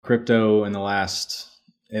crypto in the last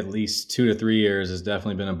at least 2 to 3 years has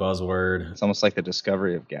definitely been a buzzword. It's almost like the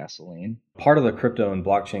discovery of gasoline. Part of the crypto and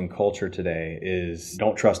blockchain culture today is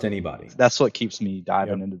don't trust anybody. That's what keeps me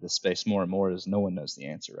diving into this space more and more, is no one knows the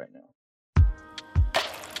answer right now.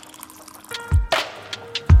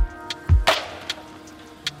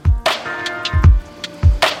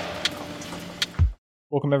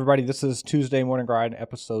 Welcome, everybody. This is Tuesday Morning Grind,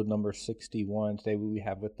 episode number 61. Today we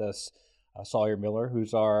have with us Sawyer Miller,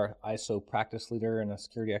 who's our ISO practice leader and a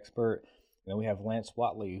security expert. And then we have Lance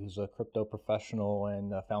Watley, who's a crypto professional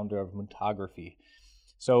and founder of Montography.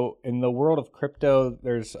 So in the world of crypto,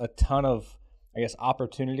 there's a ton of,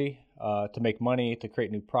 opportunity to make money, to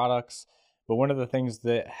create new products. But one of the things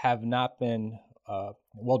that have not been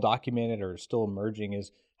well documented or still emerging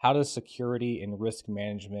is how does security and risk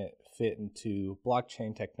management fit into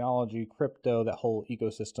blockchain technology, crypto, that whole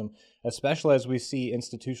ecosystem, especially as we see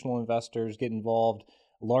institutional investors get involved,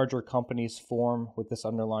 larger companies form with this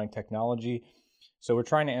underlying technology. So we're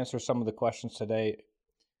trying to answer some of the questions today,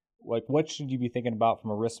 like what should you be thinking about from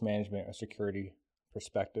a risk management or security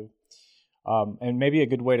perspective? And maybe a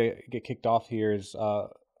good way to get kicked off here is,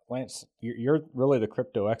 Lance, you're really the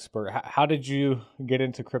crypto expert. How did you get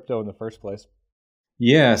into crypto in the first place?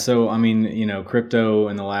 Yeah, so crypto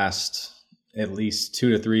in the last at least 2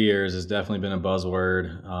 to 3 years has definitely been a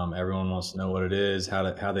buzzword. Everyone wants to know what it is,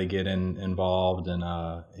 how they get involved, and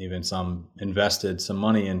even some invested some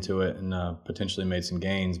money into it and potentially made some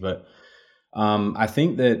gains. But I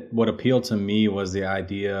think that what appealed to me was the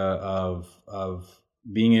idea of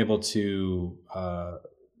being able to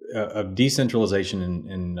of decentralization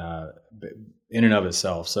in and of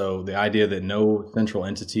itself. So the idea that no central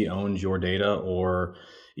entity owns your data or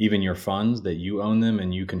even your funds, that you own them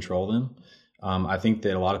and you control them. I think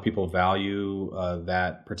that a lot of people value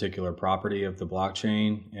that particular property of the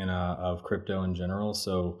blockchain and of crypto in general.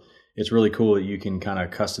 So it's really cool that you can kind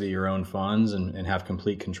of custody your own funds and have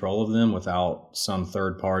complete control of them without some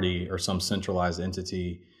third party or some centralized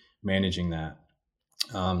entity managing that.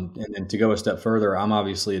 And to go a step further, I'm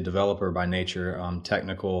obviously a developer by nature. I'm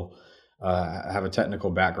technical. I have a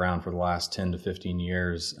technical background for the last 10 to 15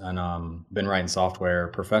 years and been writing software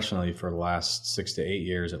professionally for the last 6 to 8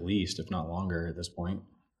 years at least, if not longer at this point.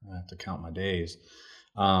 I have to count my days.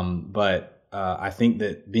 But I think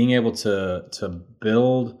that being able to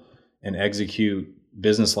build and execute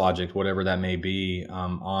business logic, whatever that may be,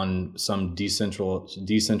 on some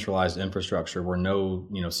decentralized infrastructure where no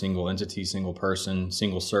single entity, single person,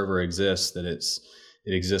 single server exists, that it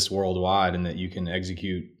exists worldwide, and that you can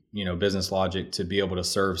execute business logic to be able to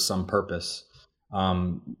serve some purpose.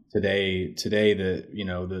 Today,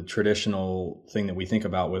 the traditional thing that we think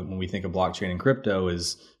about when we think of blockchain and crypto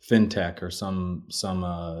is fintech or some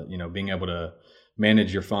being able to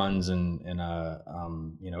manage your funds and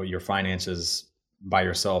your finances by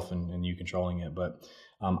yourself and you controlling it. But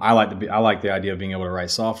I like the idea of being able to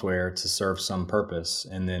write software to serve some purpose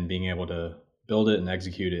and then being able to build it and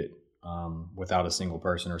execute it without a single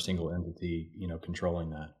person or single entity, controlling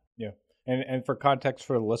that. Yeah. And for context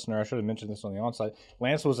for the listener, I should have mentioned this on the onside.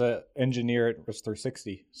 Lance was an engineer at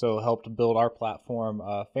Risk360, so helped build our platform,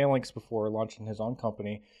 Phalanx, before launching his own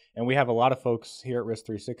company. And we have a lot of folks here at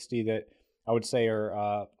Risk360 that I would say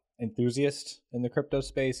are enthusiasts in the crypto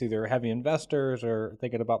space, either heavy investors or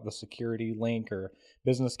thinking about the security link or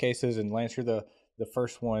business cases. And Lance, you're the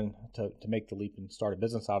first one to make the leap and start a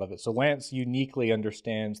business out of it. So Lance uniquely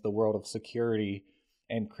understands the world of security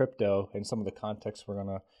and crypto and some of the context we're going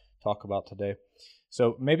to talk about today.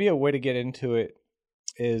 So maybe a way to get into it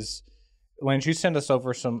is, Lance, you send us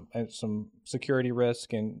over some security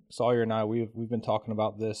risk, and Sawyer and I, we've been talking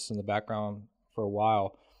about this in the background for a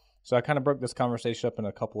while. So I kind of broke this conversation up in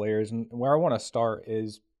a couple areas, and where I want to start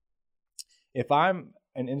is, if I'm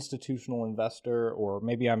an institutional investor, or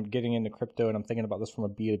maybe I'm getting into crypto and I'm thinking about this from a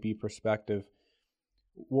B2B perspective,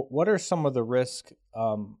 what are some of the risks?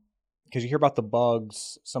 Because you hear about the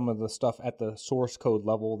bugs, some of the stuff at the source code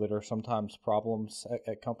level that are sometimes problems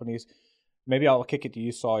at companies. Maybe I'll kick it to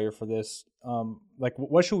you, Sawyer, for this.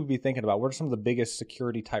 What should we be thinking about? What are some of the biggest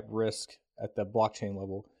security type risks at the blockchain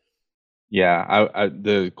level? Yeah,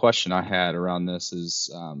 the question I had around this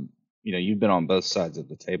is, you've been on both sides of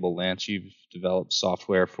the table, Lance. You've developed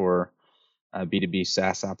software for B2B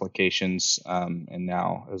SaaS applications, and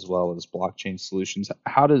now as well as blockchain solutions.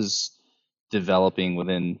 How does developing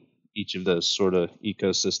within each of those sort of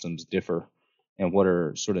ecosystems differ, and what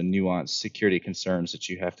are sort of nuanced security concerns that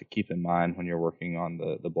you have to keep in mind when you're working on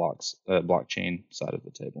the blockchain side of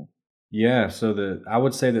the table? Yeah, so I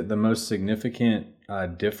would say that the most significant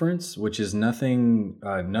difference, which is nothing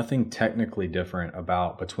technically different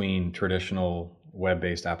between traditional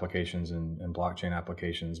web-based applications and blockchain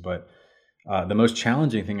applications. But the most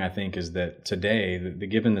challenging thing I think is that today,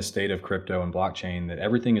 given the state of crypto and blockchain, that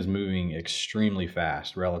everything is moving extremely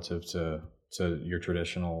fast relative to your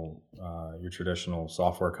traditional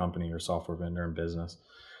software company or software vendor in business.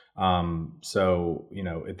 So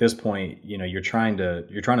at this point, you're trying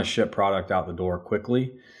to ship product out the door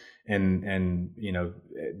quickly, and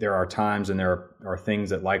there are times and there are things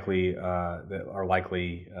that are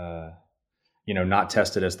likely not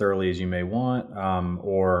tested as thoroughly as you may want,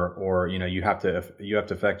 or you have to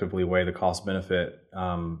effectively weigh the cost benefit.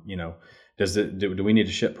 Do we need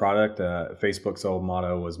to ship product? Facebook's old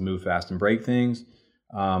motto was move fast and break things,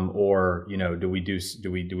 or do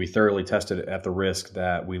we thoroughly test it at the risk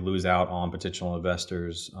that we lose out on potential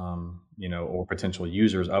investors, or potential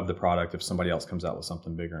users of the product if somebody else comes out with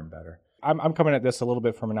something bigger and better? I'm coming at this a little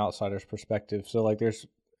bit from an outsider's perspective. So like there's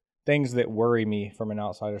things that worry me from an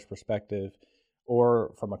outsider's perspective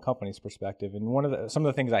or from a company's perspective. And some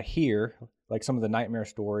of the things I hear, like some of the nightmare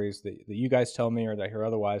stories that you guys tell me or that I hear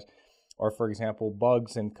otherwise, are, for example,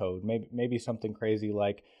 bugs in code. Maybe something crazy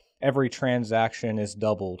like every transaction is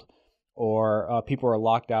doubled, or people are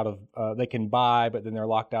locked out of, they can buy, but then they're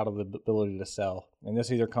locked out of the ability to sell. And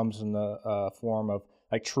this either comes in the form of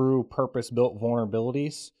like true purpose-built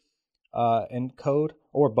vulnerabilities in code,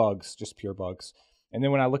 or bugs, just pure bugs. And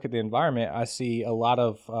then when I look at the environment, I see a lot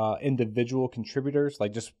of individual contributors,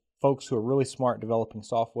 like just folks who are really smart developing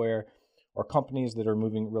software, or companies that are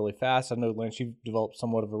moving really fast. I know, Lance, you've developed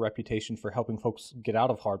somewhat of a reputation for helping folks get out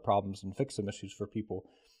of hard problems and fix some issues for people.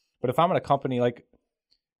 But if I'm at a company like,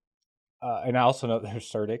 and I also know there's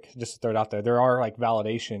Certic, just to throw it out there are like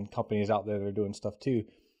validation companies out there that are doing stuff too.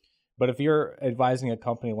 But if you're advising a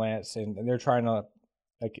company, Lance, and they're trying to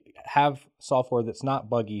like have software that's not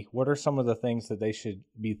buggy, what are some of the things that they should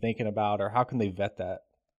be thinking about, or how can they vet that?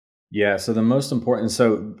 Yeah, so the most important,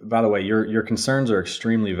 so by the way, your concerns are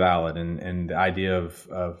extremely valid, and the idea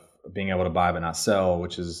of being able to buy but not sell,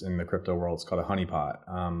 which is in the crypto world, it's called a honeypot.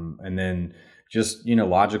 And then just,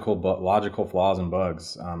 logical flaws and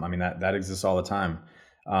bugs. I mean, that exists all the time.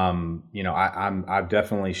 I've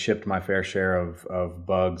definitely shipped my fair share of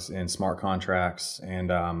bugs in smart contracts, and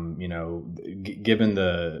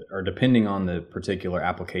depending on the particular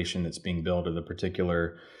application that's being built or the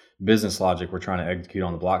particular business logic we're trying to execute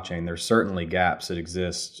on the blockchain, there's certainly gaps that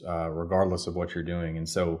exist regardless of what you're doing. And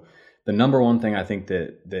so the number one thing I think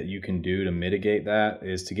that you can do to mitigate that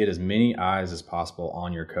is to get as many eyes as possible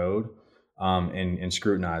on your code, and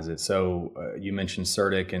scrutinize it. So you mentioned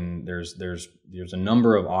Certic, and there's a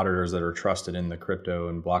number of auditors that are trusted in the crypto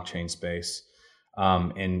and blockchain space.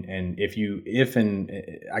 And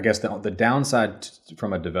I guess the downside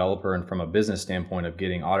from a developer and from a business standpoint of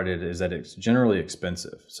getting audited is that it's generally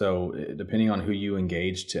expensive. So depending on who you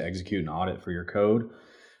engage to execute an audit for your code,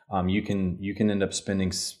 you can end up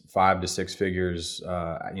spending 5 to 6 figures,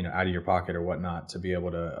 out of your pocket or whatnot to be able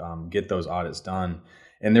to get those audits done.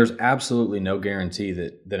 And there's absolutely no guarantee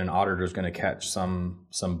that an auditor is going to catch some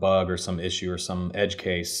bug or some issue or some edge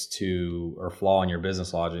case or flaw in your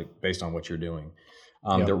business logic based on what you're doing.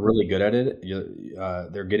 They're really good at it.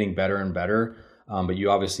 They're getting better and better. But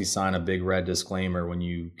you obviously sign a big red disclaimer when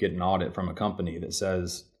you get an audit from a company that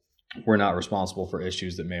says we're not responsible for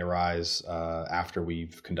issues that may arise after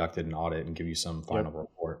we've conducted an audit and give you some final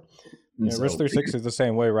report. Yeah, Risk 360 is the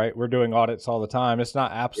same way, right? We're doing audits all the time. It's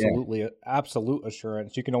not absolute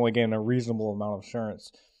assurance. You can only gain a reasonable amount of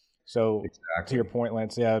assurance. So to your point,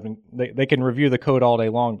 Lance, I mean, they can review the code all day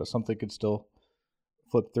long, but something could still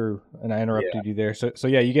flip through. And I interrupted you there. So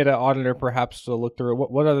you get an auditor perhaps to look through.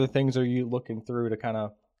 What other things are you looking through to kind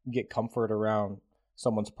of get comfort around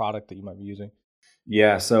someone's product that you might be using?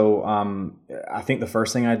 Yeah, so I think the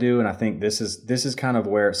first thing I do, and I think this is kind of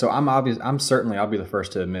where, so I'll be the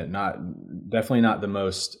first to admit, definitely not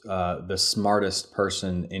the smartest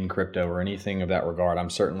person in crypto or anything of that regard.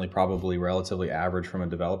 I'm certainly probably relatively average from a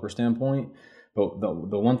developer standpoint, but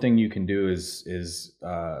the one thing you can do is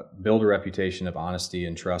build a reputation of honesty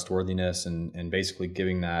and trustworthiness, and basically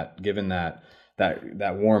given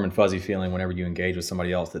that warm and fuzzy feeling whenever you engage with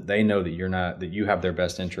somebody else, that they know that you have their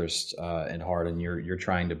best interest in heart, and you're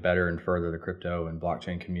trying to better and further the crypto and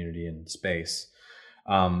blockchain community and space.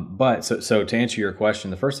 But so to answer your question,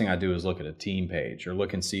 the first thing I do is look at a team page, or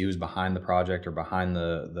look and see who's behind the project or behind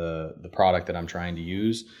the product that I'm trying to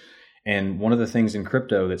use. And one of the things in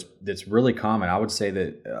crypto that's really common, I would say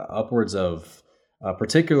that upwards of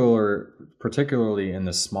particularly in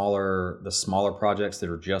the smaller projects that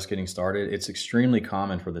are just getting started, it's extremely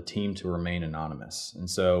common for the team to remain anonymous. And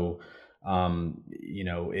so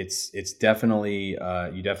It's definitely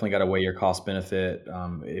you definitely got to weigh your cost benefit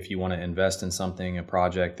if you want to invest in something, a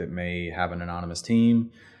project that may have an anonymous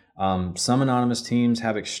team. Some anonymous teams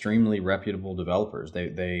have extremely reputable developers.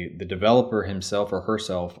 The developer himself or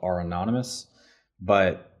herself are anonymous,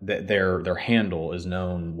 but their handle is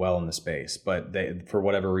known well in the space. But they, for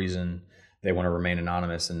whatever reason, they want to remain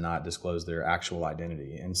anonymous and not disclose their actual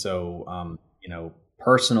identity. And so,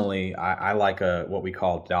 personally, I like what we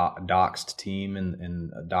call doxed team,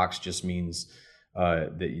 and dox just means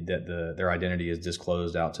their identity is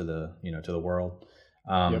disclosed out to the world.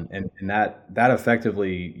 Yep. And that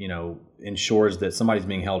effectively, ensures that somebody's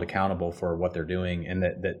being held accountable for what they're doing, and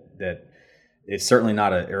that it's certainly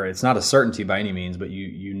it's not a certainty by any means, but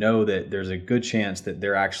you know that there's a good chance that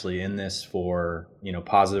they're actually in this for,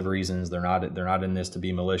 positive reasons. They're not in this to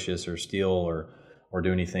be malicious or steal or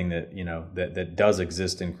do anything that, that does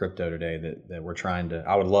exist in crypto today that we're trying to.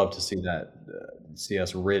 I would love to see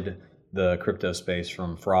us rid the crypto space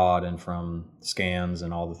from fraud and from scams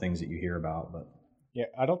and all the things that you hear about, but. Yeah,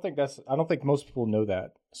 I don't think most people know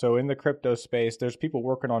that. So in the crypto space, there's people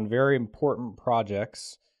working on very important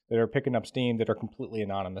projects that are picking up steam that are completely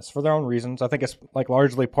anonymous for their own reasons. I think it's like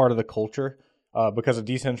largely part of the culture because of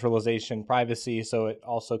decentralization, privacy. So it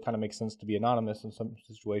also kind of makes sense to be anonymous in some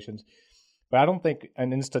situations. But I don't think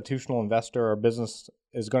an institutional investor or business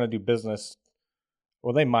is going to do business.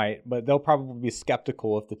 Well, they might, but they'll probably be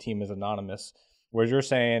skeptical if the team is anonymous. Whereas you're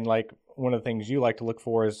saying, like, one of the things you like to look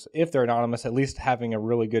for is if they're anonymous, at least having a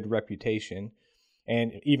really good reputation.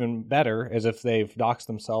 And even better is if they've doxed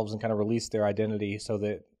themselves and kind of released their identity so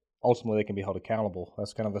that ultimately they can be held accountable.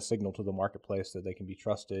 That's kind of a signal to the marketplace that they can be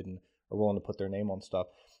trusted and are willing to put their name on stuff.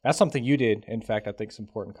 That's something you did. In fact, I think it's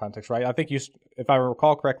important context, right? I think if I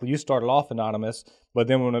recall correctly, you started off anonymous, but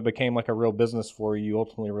then when it became like a real business for you, you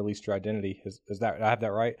ultimately released your identity. Is that, I have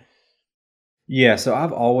that right? Yeah, so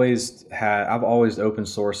I've always open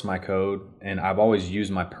sourced my code, and I've always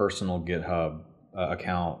used my personal GitHub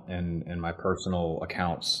account and my personal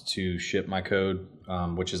accounts to ship my code,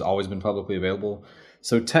 which has always been publicly available.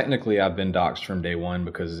 So technically, I've been doxxed from day one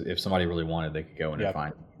because if somebody really wanted, they could go in and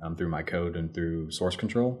find through my code and through source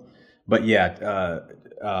control. But yeah,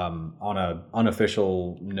 on an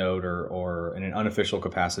unofficial note or in an unofficial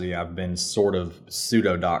capacity, I've been sort of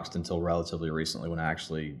pseudo doxed until relatively recently when I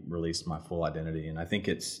actually released my full identity. And I think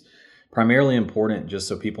it's primarily important just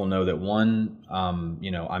so people know that one,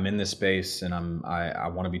 I'm in this space and I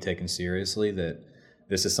want to be taken seriously, that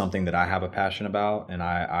this is something that I have a passion about, and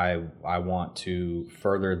I want to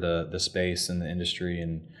further the space and the industry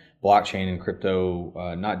and blockchain and crypto,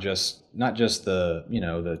 not just the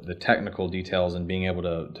the technical details and being able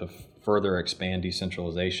to further expand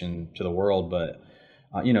decentralization to the world, but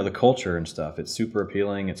the culture and stuff. It's super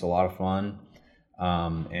appealing. It's a lot of fun,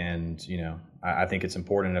 and I think it's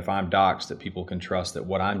important if I'm doxxed that people can trust that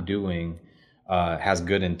what I'm doing has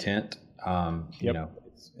good intent.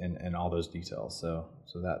 And all those details. So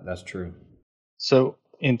that's true. So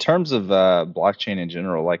in terms of blockchain in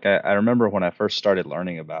general, like I remember when I first started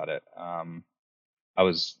learning about it, I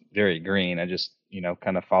was very green. I just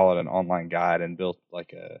kind of followed an online guide and built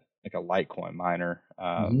like a Litecoin miner. It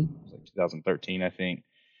was like 2013, I think.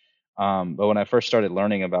 But when I first started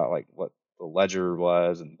learning about like what the ledger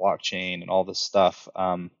was and blockchain and all this stuff,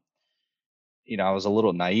 I was a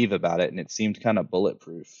little naive about it, and it seemed kind of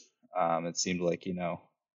bulletproof. It seemed like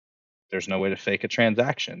there's no way to fake a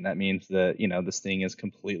transaction. That means that, this thing is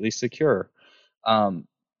completely secure.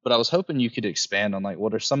 But I was hoping you could expand on like,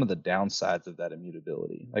 what are some of the downsides of that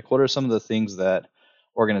immutability? Like, what are some of the things that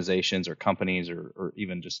organizations or companies or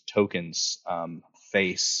even just tokens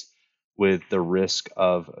face with the risk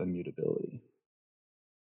of immutability?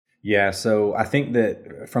 Yeah, so I think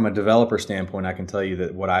that from a developer standpoint, I can tell you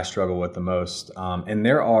that what I struggle with the most, and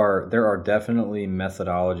there are definitely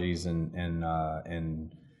methodologies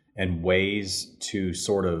and ways to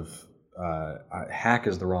sort of hack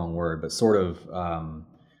is the wrong word, but sort of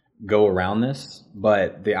go around this.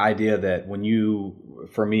 But the idea that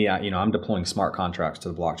for me, I'm deploying smart contracts to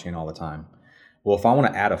the blockchain all the time. Well, if I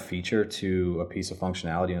want to add a feature to a piece of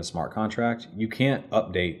functionality in a smart contract, you can't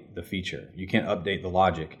update the feature. You can't update the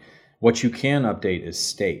logic. What you can update is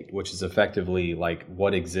state, which is effectively like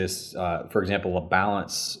what exists. For example,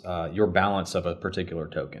 your balance of a particular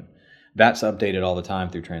token. That's updated all the time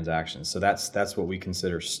through transactions. So that's what we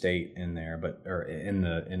consider state in there, or in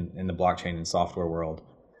the blockchain and software world.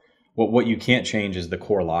 What you can't change is the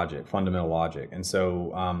core logic, fundamental logic. And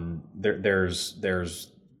so there's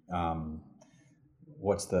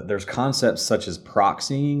there's concepts such as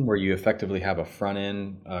proxying, where you effectively have a front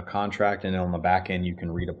end contract, and then on the back end you can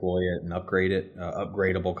redeploy it and upgrade it,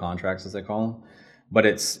 upgradable contracts as they call them. But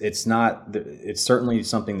it's not, it's certainly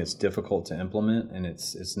something that's difficult to implement, and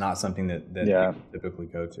it's not something that people typically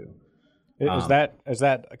go to. Is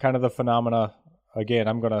that kind of the phenomena? Again,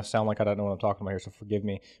 I'm going to sound like I don't know what I'm talking about here, so forgive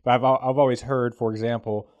me. But I've always heard, for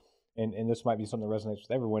example, and this might be something that resonates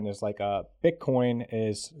with everyone, is like Bitcoin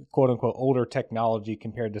is quote unquote older technology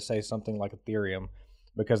compared to say something like Ethereum,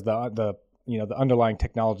 because the underlying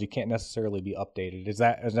technology can't necessarily be updated. Is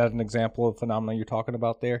that an example of phenomena you're talking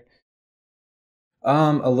about there?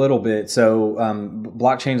 A little bit. So,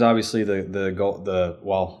 blockchain's obviously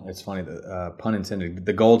well, it's funny, pun intended,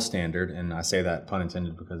 the gold standard, and I say that pun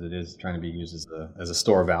intended because it is trying to be used as a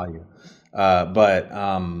store of value. But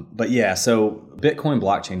yeah, so Bitcoin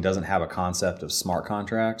blockchain doesn't have a concept of smart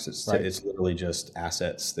contracts. It's literally just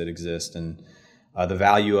assets that exist, and the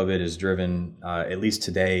value of it is driven, at least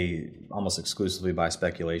today, almost exclusively by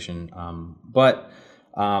speculation.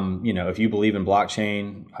 If you believe in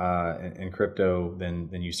blockchain and crypto, then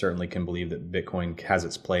you certainly can believe that Bitcoin has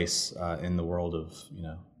its place in the world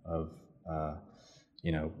of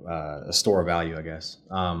a store of value, I guess.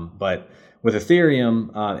 But with Ethereum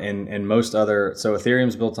and most other, so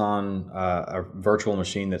Ethereum's built on a virtual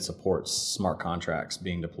machine that supports smart contracts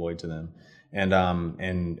being deployed to them,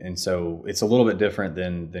 and so it's a little bit different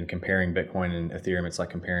than comparing Bitcoin and Ethereum. It's like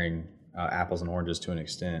comparing apples and oranges to an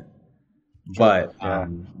extent. But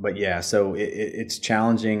yeah, so it's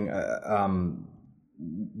challenging.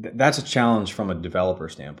 That's a challenge from a developer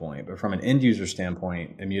standpoint, but from an end user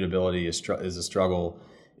standpoint, immutability is a struggle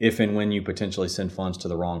if and when you potentially send funds to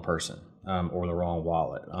the wrong person or the wrong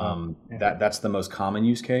wallet. That's the most common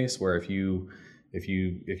use case, where if you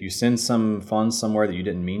send some funds somewhere that you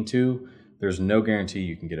didn't mean to, there's no guarantee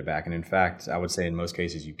you can get it back. And in fact, I would say in most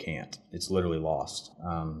cases you can't. It's literally lost.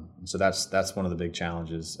 So that's one of the big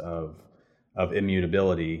challenges of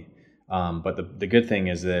immutability. But the good thing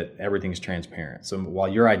is that everything's transparent. So while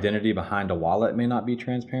your identity behind a wallet may not be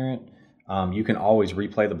transparent, you can always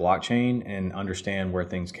replay the blockchain and understand where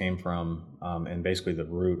things came from, and basically the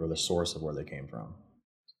root or the source of where they came from.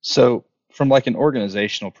 So from like an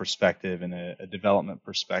organizational perspective and a development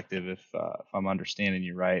perspective, if I'm understanding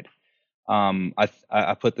you right,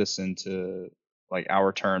 I put this into like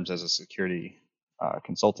our terms as a security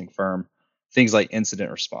consulting firm. Things like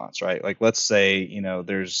incident response, right? Like let's say,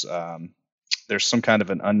 there's some kind of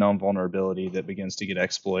an unknown vulnerability that begins to get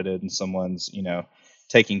exploited, and someone's,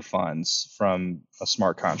 taking funds from a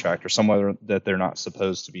smart contract or somewhere that they're not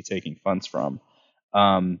supposed to be taking funds from.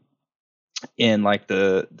 In like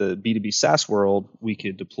the B2B SaaS world, we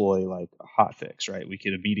could deploy like a hotfix, right? We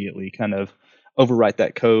could immediately kind of overwrite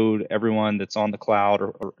that code. Everyone that's on the cloud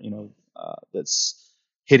or that's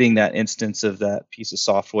hitting that instance of that piece of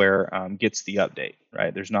software gets the update,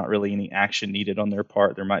 right? There's not really any action needed on their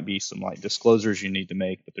part. There might be some like disclosures you need to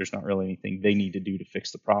make, but there's not really anything they need to do to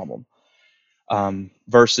fix the problem.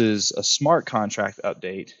 Versus a smart contract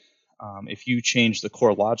update, if you change the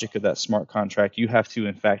core logic of that smart contract, you have to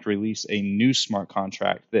in fact release a new smart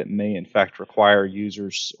contract that may in fact require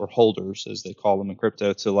users or holders, as they call them in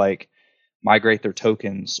crypto, to like migrate their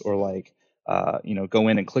tokens or like go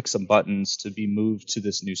in and click some buttons to be moved to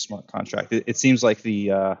this new smart contract. It seems like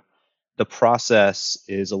the process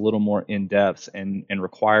is a little more in depth and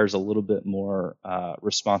requires a little bit more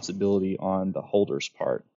responsibility on the holder's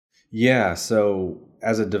part. Yeah. So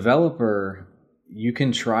as a developer, you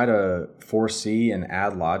can try to foresee and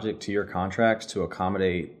add logic to your contracts to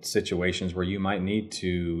accommodate situations where you might need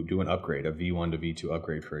to do an upgrade, a V1 to V2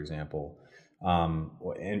 upgrade, for example.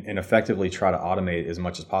 And effectively try to automate as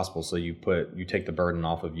much as possible. So you take the burden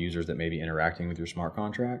off of users that may be interacting with your smart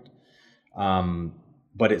contract.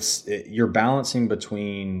 But you're balancing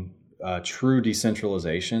between true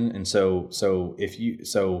decentralization. And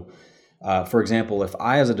for example, if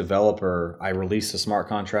I, as a developer, I release a smart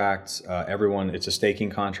contract, it's a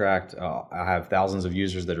staking contract. I have thousands of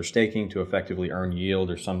users that are staking to effectively earn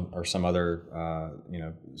yield or some other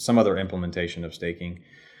implementation of staking.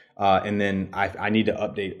 And then I need to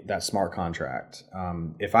update that smart contract.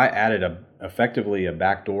 If I added effectively a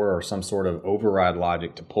backdoor or some sort of override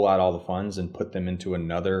logic to pull out all the funds and put them into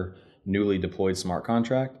another newly deployed smart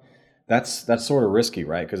contract, that's sort of risky,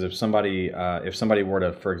 right? Because if somebody were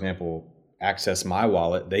to, for example, access my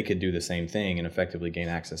wallet, they could do the same thing and effectively gain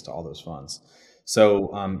access to all those funds.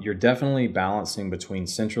 So you're definitely balancing between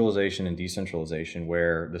centralization and decentralization,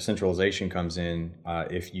 where the centralization comes in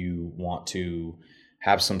if you want to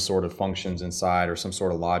have some sort of functions inside or some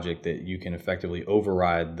sort of logic that you can effectively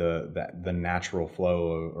override the natural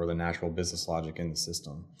flow or the natural business logic in the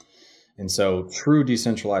system. And so true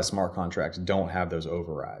decentralized smart contracts don't have those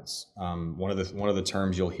overrides. One of the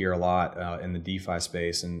terms you'll hear a lot in the DeFi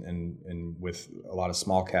space and with a lot of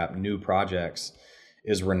small cap new projects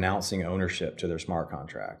is renouncing ownership to their smart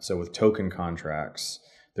contract. So with token contracts,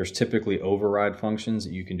 there's typically override functions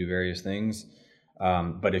that you can do various things.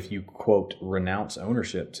 But if you, quote, renounce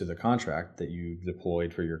ownership to the contract that you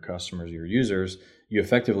deployed for your customers or your users, you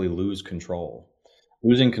effectively lose control.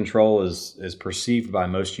 Losing control is perceived by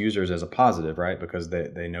most users as a positive, right? Because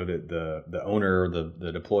they know that the owner,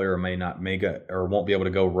 the deployer won't be able to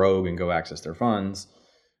go rogue and go access their funds.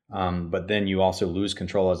 But then you also lose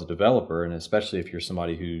control as a developer, and especially if you're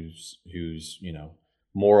somebody who's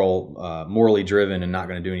morally driven and not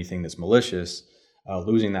going to do anything that's malicious,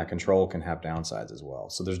 losing that control can have downsides as well.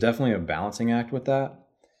 So there's definitely a balancing act with that.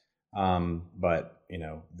 But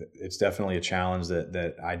it's definitely a challenge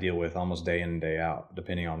that I deal with almost day in and day out,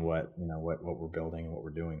 depending on what we're building and what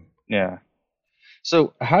we're doing. Yeah.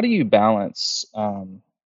 So how do you balance,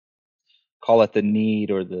 call it the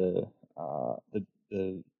need or the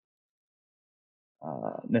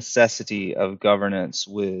necessity of governance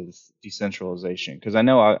with decentralization? Because I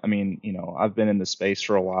know, I've been in the space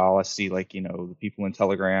for a while. I see the people in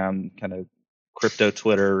Telegram, kind of crypto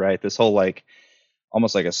Twitter, right? This whole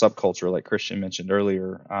almost like a subculture, like Christian mentioned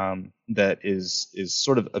earlier, that is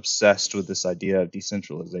sort of obsessed with this idea of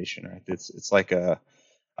decentralization, right? It's like I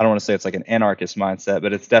don't want to say it's like an anarchist mindset,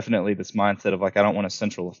 but it's definitely this mindset of I don't want a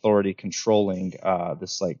central authority controlling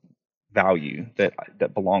this value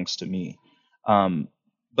that belongs to me.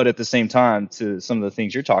 But at the same time, to some of the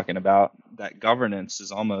things you're talking about, that governance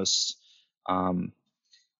is almost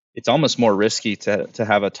it's almost more risky to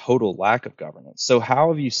have a total lack of governance. So how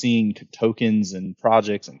have you seen tokens and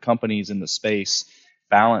projects and companies in the space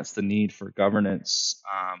balance the need for governance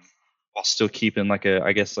while still keeping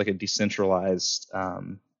a decentralized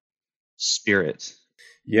spirit?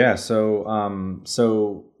 Yeah. So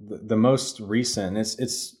the most recent,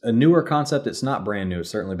 it's a newer concept. It's not brand new. It's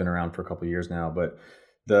certainly been around for a couple of years now, but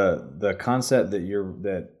the concept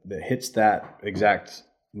that hits that exact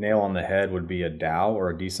nail on the head would be a DAO, or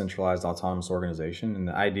a decentralized autonomous organization. And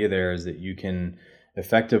the idea there is that you can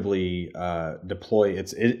effectively deploy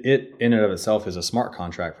it in and of itself is a smart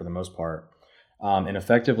contract for the most part, and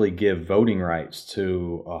effectively give voting rights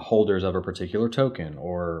to holders of a particular token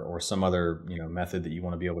or some other method that you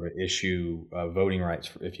want to be able to issue voting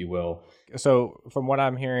rights, if you will. So from what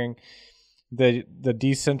I'm hearing, the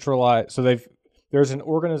decentralized, so there's an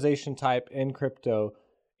organization type in crypto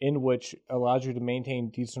in which allows you to maintain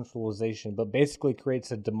decentralization, but basically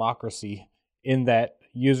creates a democracy in that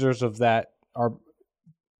users of that are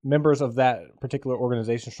members of that particular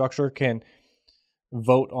organization structure can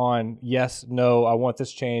vote on yes, no, I want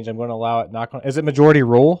this change, I'm going to allow it, not going. Is it majority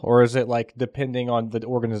rule, or is it depending on the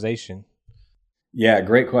organization? Yeah,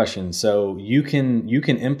 great question. So you can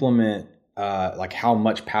implement how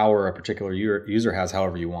much power a particular user has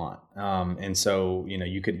however you want. And so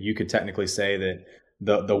you could technically say that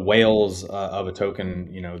the whales of a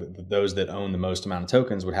token, those that own the most amount of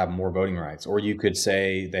tokens would have more voting rights. Or you could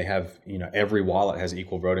say they have, every wallet has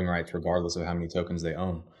equal voting rights regardless of how many tokens they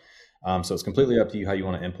own. So it's completely up to you how you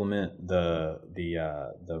want to implement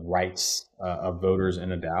the rights of voters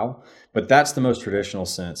in a DAO. But that's the most traditional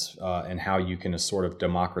sense in how you can sort of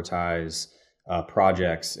democratize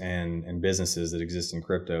projects and businesses that exist in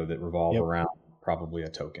crypto that revolve around probably a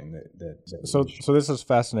token so this is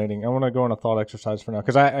fascinating. I want to go on a thought exercise for now,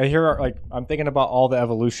 because I hear I'm thinking about all the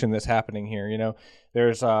evolution that's happening here.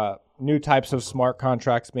 There's new types of smart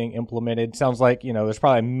contracts being implemented. Sounds like there's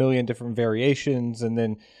probably a million different variations, and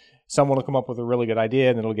then someone will come up with a really good idea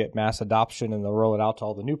and it'll get mass adoption and they'll roll it out to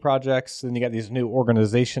all the new projects. Then you got these new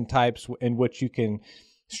organization types in which you can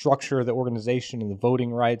structure the organization and the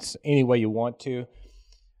voting rights any way you want to.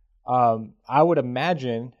 I would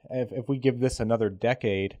imagine if we give this another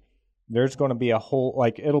decade, there's going to be a whole,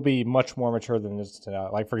 it'll be much more mature than this today.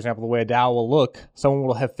 For example, the way a DAO will look, someone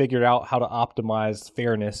will have figured out how to optimize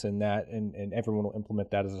fairness in that, and everyone will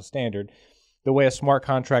implement that as a standard. The way a smart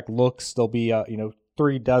contract looks, there'll be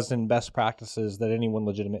 3 dozen best practices that anyone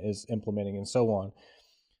legitimate is implementing, and so on.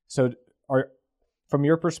 So from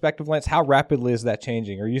your perspective, Lance, how rapidly is that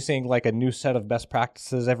changing? Are you seeing a new set of best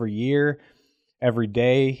practices every year, every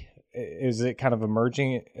day? Is it kind of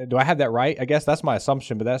emerging? Do I have that right? I guess that's my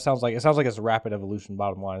assumption, but it sounds like it's a rapid evolution,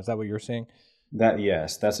 bottom line. Is that what you're seeing?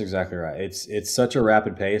 Yes, that's exactly right. It's such a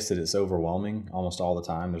rapid pace that it's overwhelming almost all the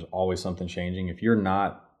time. There's always something changing. If you're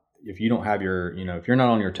not if you don't have your, if you're not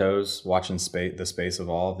on your toes watching the space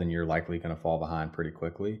evolve, then you're likely going to fall behind pretty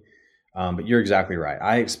quickly. But you're exactly right.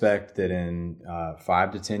 I expect that in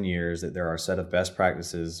 5 to 10 years that there are a set of best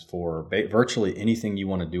practices for virtually anything you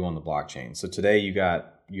want to do on the blockchain. So today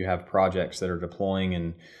you have projects that are deploying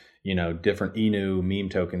and different Inu meme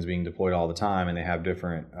tokens being deployed all the time, and they have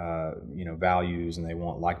different values, and they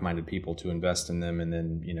want like-minded people to invest in them, and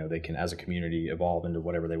then they can, as a community, evolve into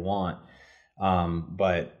whatever they want.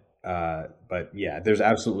 But yeah,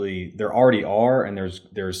 there already are, and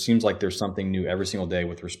there seems like there's something new every single day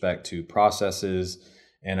with respect to processes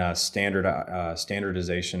and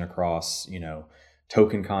standardization across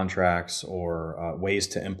token contracts or ways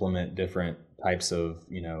to implement different types of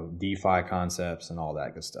DeFi concepts and all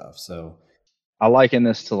that good stuff. So I liken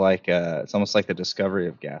this to it's almost like the discovery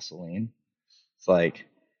of gasoline. It's like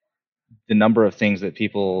the number of things that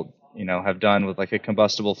people have done with like a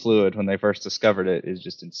combustible fluid when they first discovered it is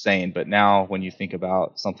just insane. But now when you think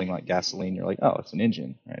about something like gasoline, you're like, oh, it's an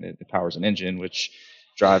engine, right? It powers an engine, which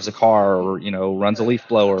drives a car or, runs a leaf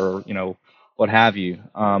blower, or, what have you.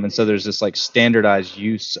 And so there's this like standardized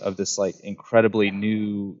use of this like incredibly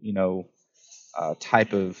new,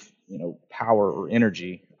 type of, power or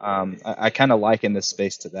energy. I kind of liken this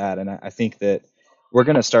space to that. And I think that we're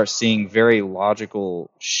going to start seeing very logical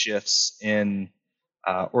shifts in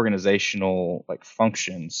organizational like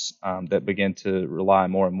functions that begin to rely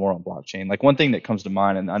more and more on blockchain. Like one thing that comes to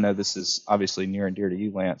mind, and I know this is obviously near and dear to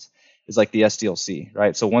you, Lance, is like the SDLC,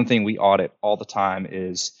 right? So one thing we audit all the time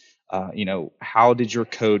is, how did your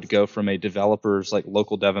code go from a developer's like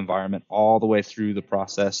local dev environment all the way through the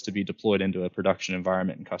process to be deployed into a production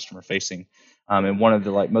environment and customer facing? And one of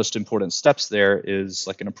the like most important steps there is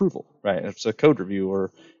like an approval, right? It's a code review,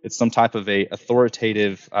 or it's some type of a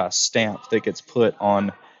authoritative stamp that gets put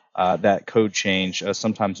on that code change,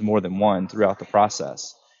 sometimes more than one throughout the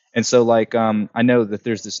process. And so like I know that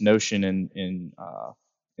there's this notion in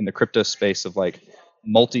the crypto space of like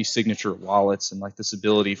multi-signature wallets and like this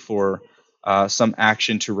ability for some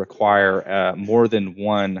action to require more than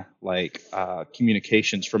one like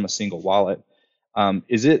communications from a single wallet.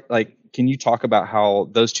 Is it like, can you talk about how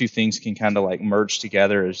those two things can kind of like merge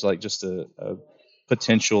together as like just a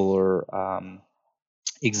potential or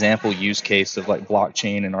example use case of like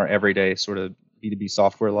blockchain in our everyday sort of B2B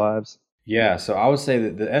software lives? Yeah, so I would say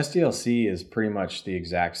that the SDLC is pretty much the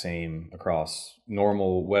exact same across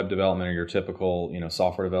normal web development or your typical,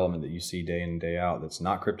 software development that you see day in and day out that's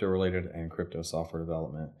not crypto related, and crypto software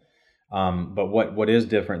development. But what is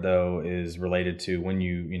different though is related to when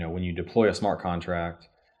you deploy a smart contract,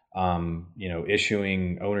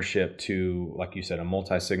 issuing ownership to, like you said, a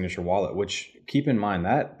multi-signature wallet, which keep in mind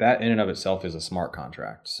that in and of itself is a smart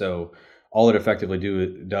contract. So all it effectively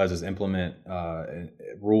does is implement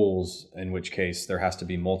rules, in which case there has to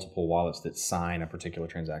be multiple wallets that sign a particular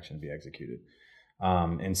transaction to be executed.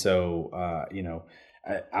 And so,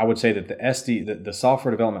 I would say that the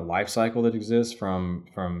software development lifecycle that exists from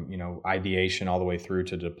ideation all the way through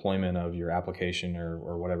to deployment of your application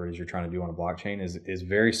or whatever it is you're trying to do on a blockchain is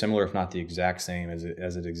very similar, if not the exact same as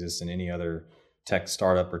it exists in any other tech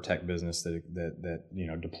startup or tech business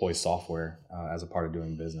that deploys software as a part of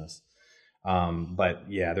doing business. But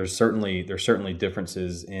yeah, there's certainly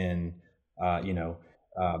differences in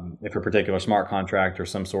if a particular smart contract or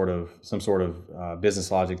some sort of business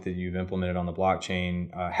logic that you've implemented on the blockchain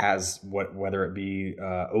has whether it be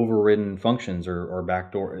overridden functions or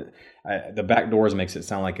backdoor. The backdoors makes it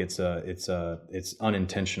sound like it's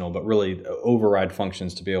unintentional, but really override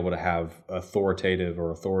functions to be able to have authoritative or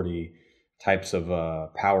authority types of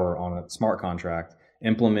power on a smart contract.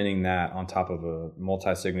 Implementing that on top of a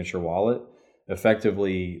multi-signature wallet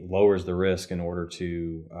effectively lowers the risk in order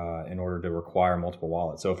to require multiple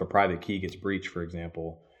wallets. So if a private key gets breached, for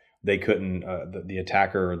example, they couldn't the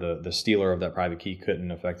attacker or the stealer of that private key couldn't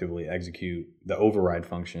effectively execute the override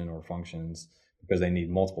function or functions because they need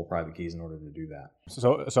multiple private keys in order to do that.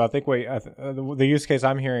 So I think the use case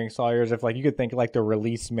I'm hearing, Sawyer, is if like you could think like the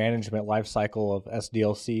release management lifecycle of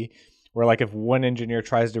SDLC, where like if one engineer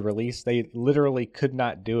tries to release, they literally could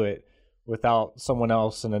not do it without someone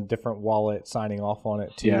else in a different wallet signing off on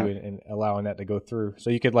it too, and allowing that to go through. So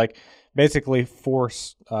you could like basically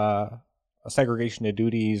force a segregation of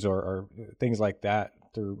duties or things like that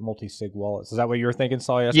through multi-sig wallets. Is that what you were thinking,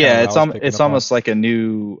 Sawyer? Yeah, it's almost like a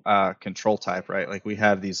new control type, right? Like we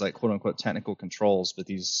have these like quote unquote technical controls, but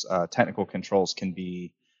these technical controls can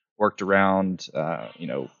be worked around.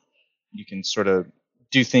 You can sort of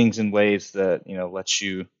do things in ways that lets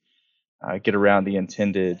you get around the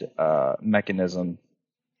intended mechanism,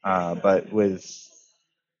 but with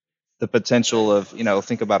the potential of,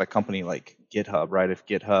 think about a company like GitHub, right? If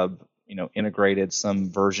GitHub, integrated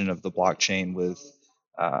some version of the blockchain with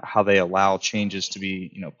how they allow changes to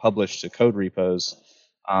be, published to code repos,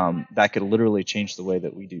 that could literally change the way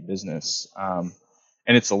that we do business. And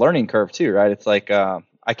it's a learning curve too, right? It's like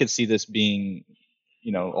I could see this being,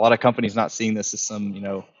 a lot of companies not seeing this as some,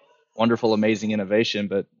 wonderful, amazing innovation,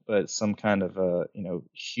 but some kind of a,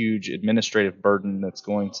 huge administrative burden that's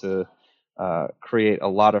going to create a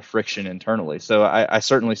lot of friction internally. So I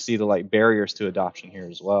certainly see the like barriers to adoption here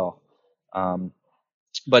as well.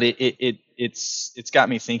 But it's got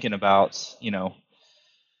me thinking about,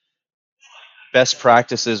 best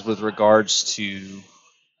practices with regards to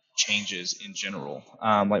changes in general.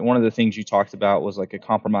 Like one of the things you talked about was like a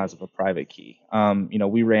compromise of a private key.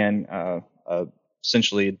 We ran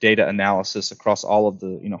essentially a data analysis across all of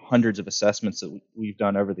the hundreds of assessments that we've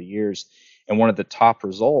done over the years, and one of the top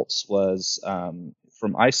results was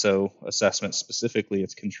from ISO assessments, specifically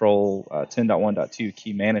its control 10.1.2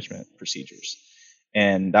 key management procedures,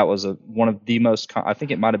 and that was one of the most I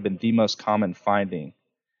think it might have been the most common finding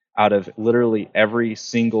out of literally every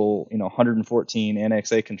single 114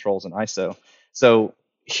 Annex A controls in ISO. So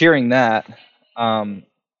hearing that,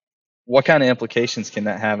 what kind of implications can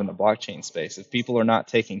that have in the blockchain space? If people are not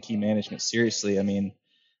taking key management seriously, I mean,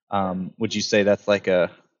 would you say that's like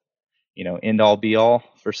a end all be all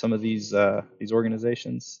for some of these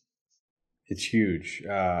organizations? It's huge,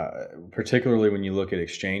 particularly when you look at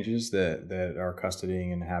exchanges that are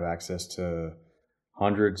custodying and have access to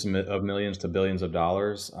hundreds of millions to billions of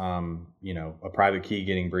dollars. A private key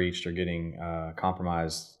getting breached or getting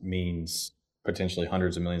compromised means potentially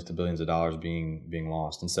hundreds of millions to billions of dollars being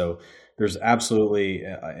lost. And so there's absolutely,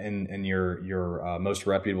 in your most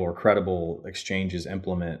reputable or credible exchanges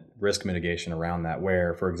implement risk mitigation around that,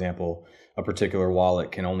 where, for example, a particular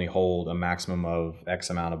wallet can only hold a maximum of X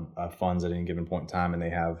amount of funds at any given point in time, and they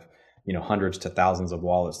have hundreds to thousands of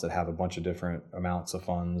wallets that have a bunch of different amounts of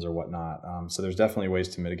funds or whatnot. So there's definitely ways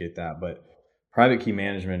to mitigate that. But private key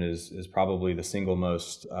management is probably the single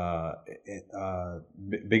most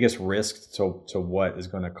biggest risk to what is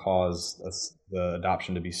going to cause the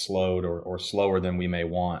adoption to be slowed or slower than we may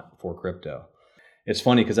want for crypto. It's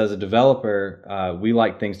funny because as a developer, we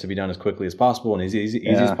like things to be done as quickly as possible and as easy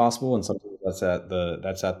as possible, and sometimes that's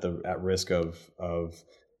at risk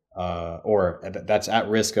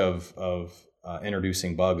of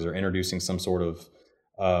introducing bugs or introducing some sort of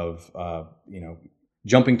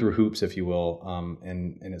jumping through hoops, if you will.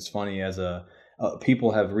 And it's funny, as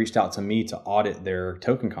people have reached out to me to audit their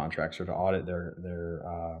token contracts or to audit their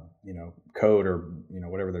code or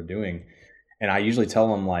whatever they're doing. And I usually tell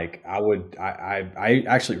them, like, I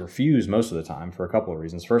actually refuse most of the time for a couple of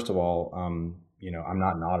reasons. First of all, I'm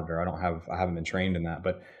not an auditor. I haven't been trained in that.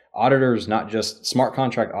 But auditors, not just smart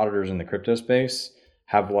contract auditors in the crypto space,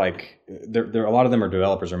 have there a lot of them are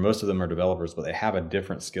developers, or most of them are developers, but they have a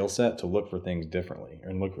different skill set to look for things differently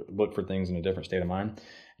and look for things in a different state of mind.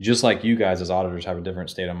 Just like you guys as auditors have a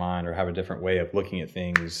different state of mind or have a different way of looking at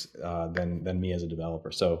things than me as a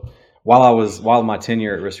developer. So while my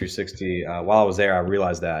tenure at Risk360, while I was there, I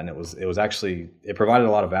realized that, and it provided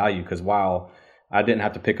a lot of value, because while I didn't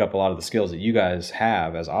have to pick up a lot of the skills that you guys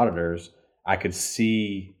have as auditors, I couldn't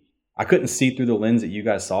see through the lens that you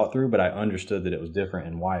guys saw it through, but I understood that it was different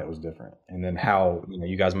and why it was different, and then how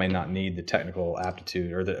you guys may not need the technical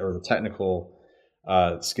aptitude or the technical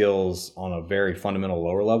skills on a very fundamental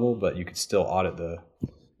lower level, but you could still audit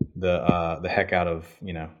the heck out of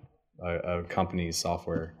a company's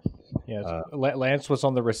software. Yeah, Lance was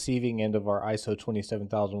on the receiving end of our ISO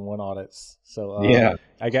 27001 audits, so yeah,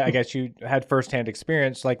 I guess you had firsthand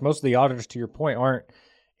experience. Like most of the auditors, to your point, aren't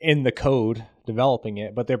in the code developing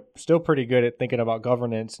it, but they're still pretty good at thinking about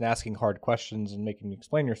governance and asking hard questions and making you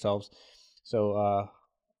explain yourselves. So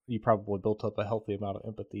you probably built up a healthy amount of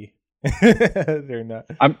empathy during that.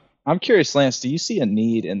 I'm curious, Lance, do you see a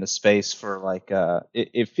need in the space for like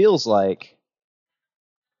it feels like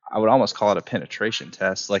I would almost call it a penetration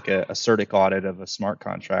test, like a CERTIC audit of a smart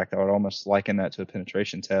contract. I would almost liken that to a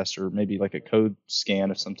penetration test, or maybe like a code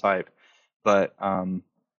scan of some type. But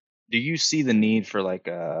do you see the need for like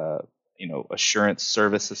assurance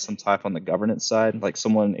service of some type on the governance side, like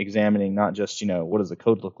someone examining not just what does the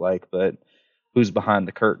code look like, but who's behind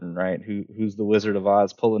the curtain, right? Who's the Wizard of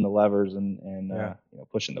Oz pulling the levers and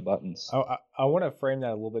pushing the buttons? I want to frame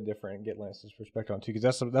that a little bit different and get Lance's perspective on it too,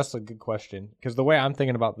 because that's a good question. Because the way I'm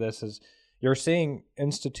thinking about this is, you're seeing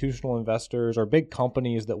institutional investors or big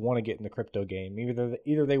companies that want to get in the crypto game.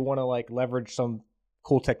 Either they want to like leverage some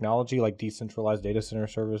cool technology like decentralized data center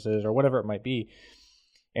services or whatever it might be,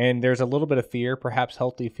 And there's a little bit of fear, perhaps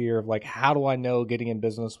healthy fear, of like, how do I know getting in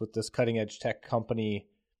business with this cutting edge tech company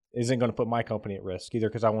isn't going to put my company at risk, either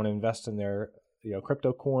because I want to invest in their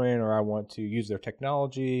crypto coin or I want to use their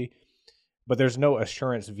technology. But there's no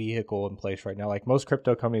assurance vehicle in place right now. Like most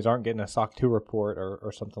crypto companies aren't getting a SOC 2 report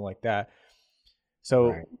or something like that.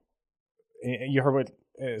 So Right. you heard what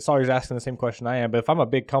Sawyer's asking the same question I am. But if I'm a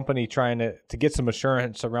big company trying to get some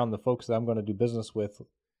assurance around the folks that I'm going to do business with,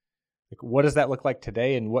 like, what does that look like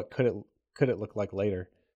today, and what could it look like later?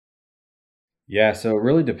 Yeah, so it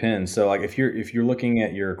really depends. So like if you're looking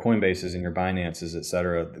at your Coinbases and your Binances, et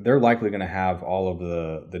cetera, they're likely going to have all of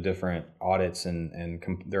the different audits and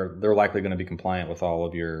they're likely going to be compliant with all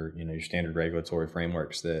of your your standard regulatory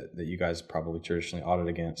frameworks that you guys probably traditionally audit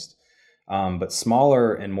against. But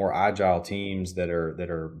smaller and more agile teams that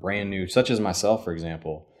are brand new, such as myself, for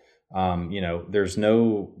example, there's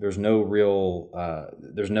no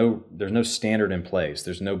standard in place.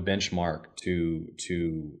 There's no benchmark to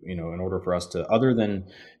in order for us to, other than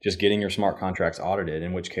just getting your smart contracts audited,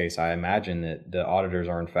 in which case I imagine that the auditors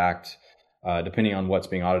are in fact, depending on what's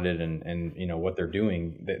being audited and what they're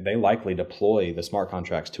doing, they likely deploy the smart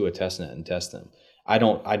contracts to a testnet and test them. I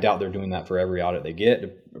doubt they're doing that for every audit they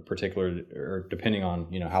get, particular or depending on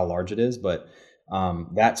how large it is, but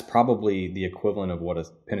that's probably the equivalent of what a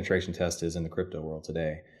penetration test is in the crypto world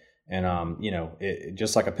today. And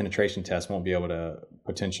just like a penetration test won't be able to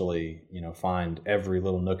potentially find every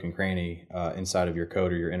little nook and cranny inside of your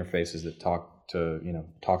code or your interfaces that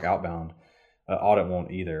talk outbound. Audit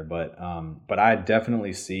won't either. But I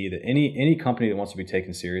definitely see that any company that wants to be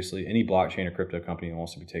taken seriously, any blockchain or crypto company that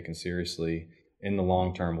wants to be taken seriously in the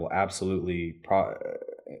long term will absolutely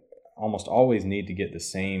almost always need to get the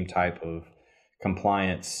same type of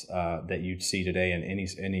compliance that you'd see today in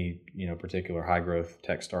any particular high growth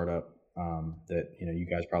tech startup that you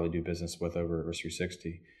guys probably do business with over at Risk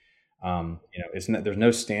 360. It's not, there's no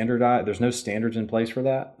standards in place for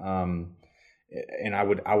that. And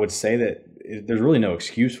I would say that there's really no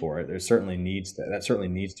excuse for it. There certainly needs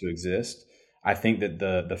to exist. I think that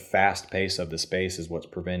the fast pace of the space is what's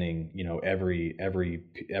preventing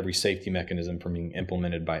every safety mechanism from being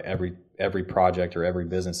implemented by every project or every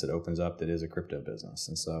business that opens up that is a crypto business.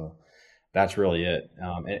 And so that's really it.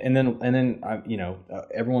 And then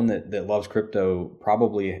everyone that loves crypto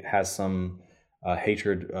probably has some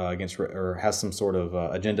hatred against or has some sort of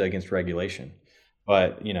agenda against regulation.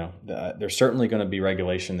 But there's certainly going to be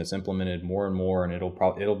regulation that's implemented more and more, and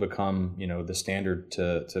it'll become the standard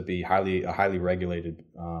to be a highly regulated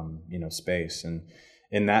space. And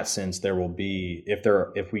in that sense, there will be,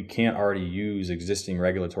 if we can't already use existing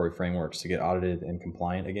regulatory frameworks to get audited and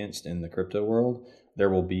compliant against in the crypto world, there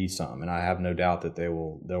will be some, and I have no doubt that there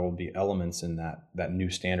will be elements in that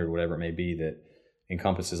new standard, whatever it may be, that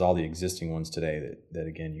encompasses all the existing ones today that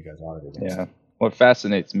again you guys audited against. Yeah. What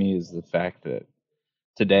fascinates me is the fact that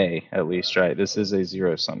today, at least, right, this is a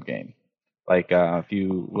zero-sum game. Like if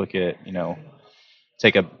you look at,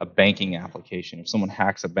 take a banking application. If someone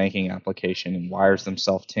hacks a banking application and wires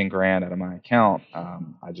themselves 10 grand out of my account,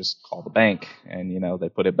 I just call the bank and, they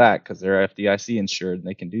put it back because they're FDIC insured and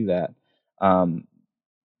they can do that.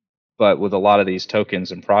 But with a lot of these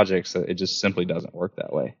tokens and projects, it just simply doesn't work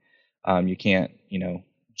that way. You can't,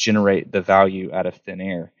 generate the value out of thin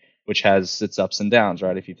air, which has its ups and downs,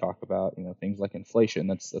 right? If you talk about, things like inflation,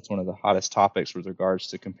 that's one of the hottest topics with regards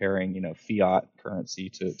to comparing, fiat currency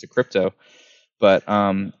to crypto. But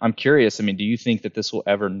I'm curious. I mean, do you think that this will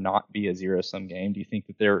ever not be a zero-sum game? Do you think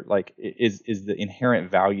that is the inherent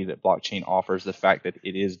value that blockchain offers the fact that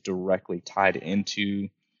it is directly tied into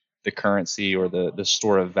the currency or the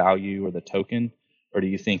store of value or the token? Or do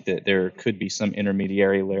you think that there could be some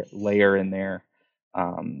intermediary layer in there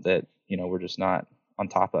that we're just not on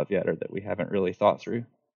top of yet, or that we haven't really thought through?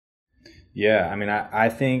 Yeah, I mean, I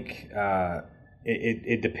think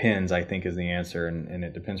it depends, I think, is the answer, and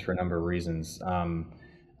it depends for a number of reasons. Part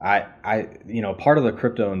of the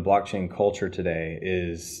crypto and blockchain culture today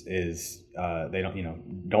is they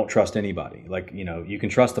don't trust anybody. Like, you can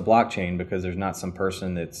trust the blockchain because there's not some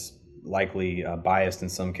person that's likely biased in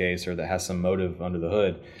some case or that has some motive under the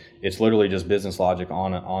hood. It's literally just business logic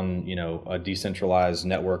on a decentralized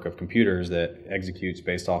network of computers that executes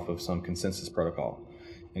based off of some consensus protocol.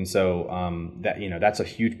 And so that's a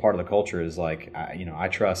huge part of the culture is like, I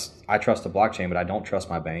trust the blockchain, but I don't trust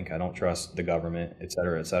my bank. I don't trust the government, et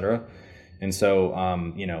cetera, et cetera. And so,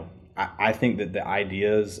 I think that the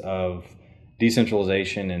ideas of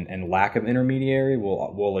decentralization and lack of intermediary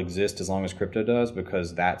will exist as long as crypto does,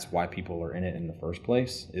 because that's why people are in it in the first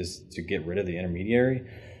place, is to get rid of the intermediary.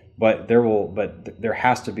 but there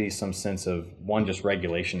has to be some sense of one, just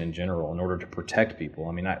regulation in general in order to protect people.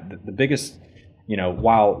 I mean, the biggest,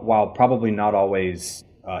 while probably not always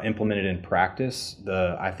implemented in practice,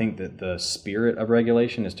 I think that the spirit of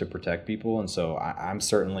regulation is to protect people, and so I'm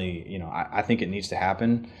certainly, I think it needs to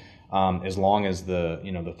happen, as long as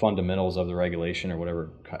the fundamentals of the regulation or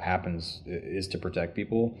whatever happens is to protect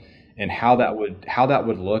people. And how that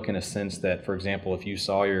would look in a sense that, for example, if you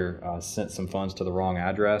saw sent some funds to the wrong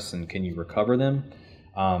address, and can you recover them?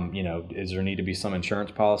 Is there need to be some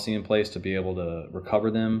insurance policy in place to be able to recover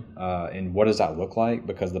them? And what does that look like?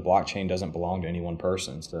 Because the blockchain doesn't belong to any one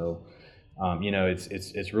person. So,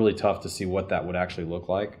 it's really tough to see what that would actually look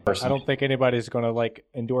like. I don't think anybody's going to like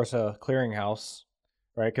endorse a clearinghouse,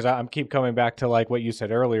 right? Because I'm keep coming back to like what you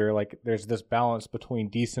said earlier. Like there's this balance between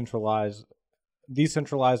decentralized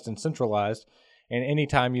and centralized. And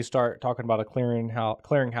anytime you start talking about a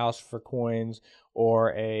clearinghouse for coins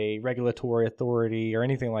or a regulatory authority or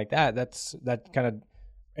anything like that, that kind of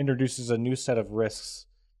introduces a new set of risks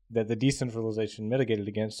that the decentralization mitigated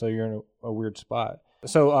against. So you're in a weird spot.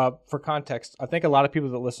 So for context, I think a lot of people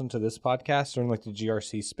that listen to this podcast are in like the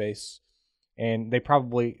GRC space, and they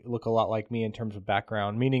probably look a lot like me in terms of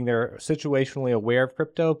background, meaning they're situationally aware of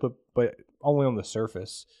crypto, but only on the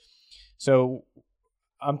surface. So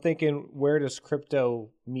I'm thinking, where does crypto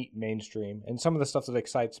meet mainstream? And some of the stuff that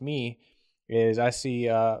excites me is I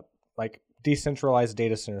see like decentralized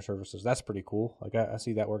data center services. That's pretty cool. Like I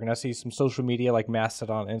see that working. I see some social media like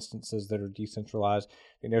Mastodon instances that are decentralized.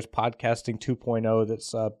 And there's podcasting 2.0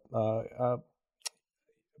 that's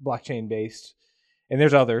blockchain based. And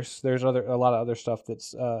there's others. There's a lot of other stuff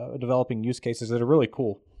that's developing use cases that are really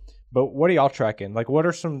cool. But what are y'all tracking? Like, what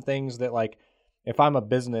are some things that, like, if I'm a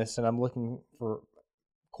business and I'm looking for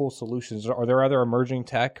cool solutions, are there other emerging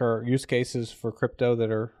tech or use cases for crypto that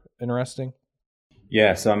are interesting?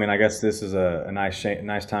 Yeah, so I mean, I guess this is a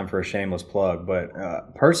nice time for a shameless plug.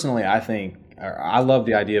 But personally, I love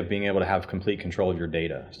the idea of being able to have complete control of your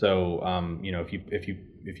data. So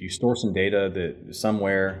if you store some data that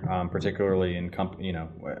somewhere, particularly in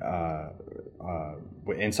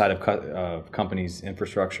inside of companies'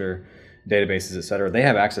 infrastructure, databases, et cetera, they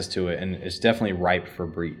have access to it, and it's definitely ripe for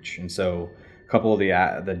breach. And so a couple of the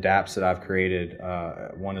dApps that I've created,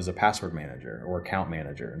 one is a password manager or account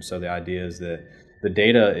manager. And so the idea is that the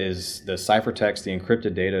ciphertext, the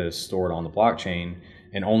encrypted data is stored on the blockchain,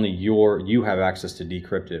 and only you have access to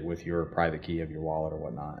decrypt it with your private key of your wallet or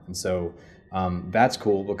whatnot. And so that's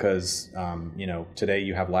cool because today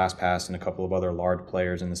you have LastPass and a couple of other large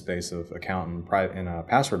players in the space of account and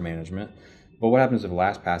password management. But what happens if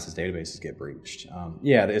LastPass's databases get breached?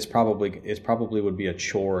 It's probably would be a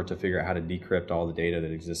chore to figure out how to decrypt all the data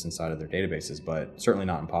that exists inside of their databases, but certainly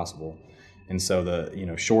not impossible. And so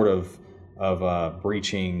short of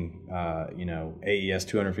breaching AES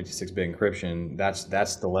 256-bit encryption,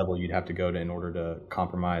 that's the level you'd have to go to in order to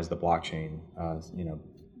compromise the blockchain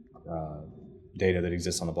data that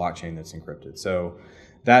exists on the blockchain that's encrypted. So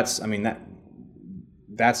that's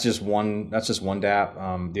just one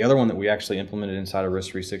dApp. The other one that we actually implemented inside of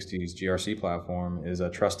Risk360's GRC platform is a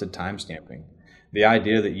trusted timestamping. The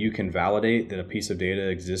idea that you can validate that a piece of data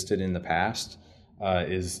existed in the past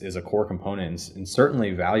is a core component, and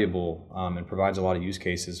certainly valuable, and provides a lot of use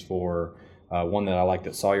cases for one that I like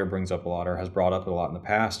that Sawyer brings up a lot or has brought up a lot in the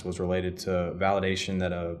past was related to validation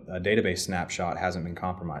that a database snapshot hasn't been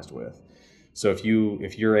compromised with. So if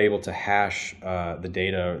you're able to hash the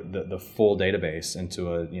data, the full database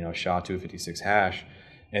into a SHA-256 hash,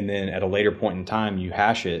 and then at a later point in time you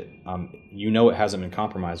hash it, it hasn't been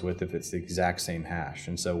compromised with if it's the exact same hash.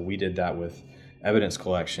 And so we did that with evidence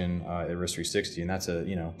collection at Risk360, and that's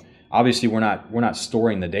obviously we're not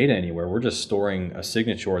storing the data anywhere. We're just storing a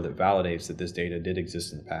signature that validates that this data did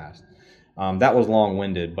exist in the past. That was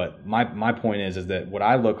long-winded, but my point is that what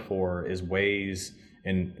I look for is ways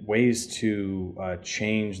to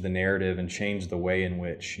change the narrative and change the way in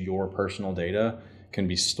which your personal data can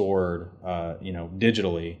be stored,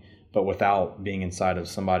 digitally, but without being inside of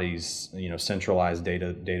somebody's, centralized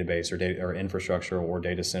database or infrastructure or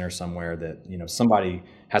data center somewhere that, somebody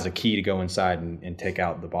has a key to go inside and take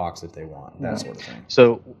out the box if they want, that sort of thing.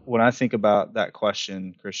 So when I think about that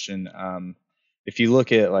question, Christian, if you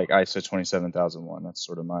look at like ISO 27001, that's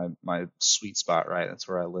sort of my sweet spot, right? That's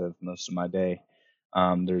where I live most of my day.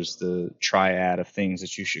 There's the triad of things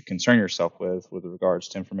that you should concern yourself with regards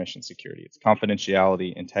to information security. It's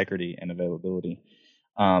confidentiality, integrity, and availability.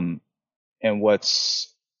 And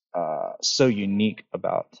what's so unique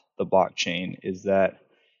about the blockchain is that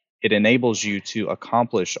it enables you to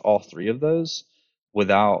accomplish all three of those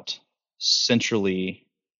without centrally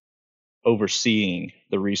overseeing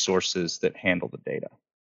the resources that handle the data.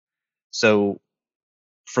 So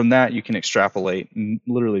from that, you can extrapolate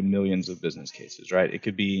literally millions of business cases, right? It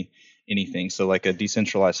could be anything. So like a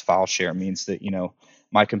decentralized file share means that,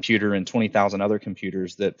 my computer and 20,000 other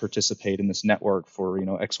computers that participate in this network for,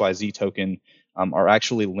 XYZ token are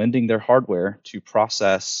actually lending their hardware to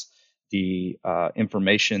process the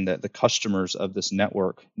information that the customers of this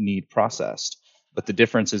network need processed. But the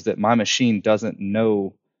difference is that my machine doesn't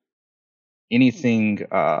know anything,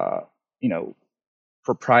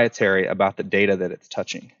 proprietary about the data that it's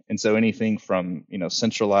touching. And so anything from,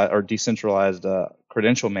 centralized or decentralized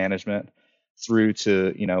credential management through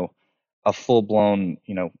to, a full-blown,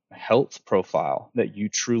 health profile that you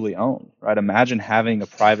truly own, right? Imagine having a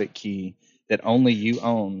private key that only you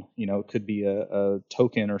own. It could be a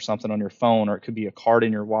token or something on your phone, or it could be a card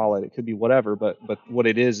in your wallet. It could be whatever. But what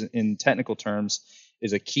it is in technical terms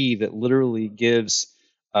is a key that literally gives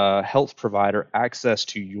a health provider access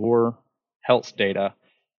to your health data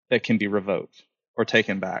that can be revoked or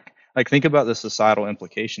taken back. Like, think about the societal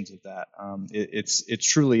implications of that. It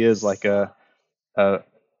truly is like a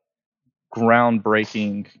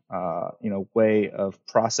groundbreaking, way of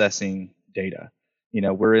processing data.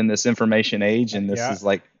 We're in this information age, and this is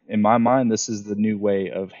like, in my mind, this is the new way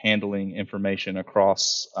of handling information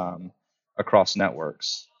across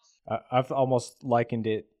networks. I've almost likened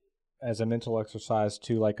it as a mental exercise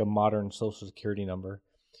to like a modern social security number.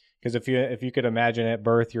 Because if you could imagine, at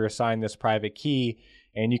birth, you're assigned this private key,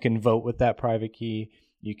 and you can vote with that private key.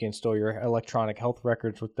 You can store your electronic health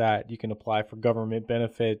records with that. You can apply for government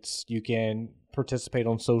benefits. You can participate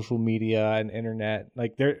on social media and internet.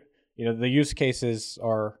 Like, the use cases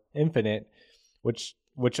are infinite, which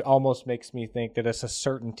almost makes me think that it's a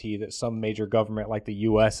certainty that some major government like the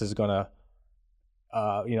U.S. is going to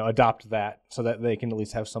adopt that, so that they can at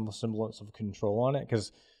least have some semblance of control on it.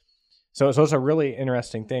 So it's a really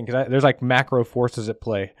interesting thing, because there's like macro forces at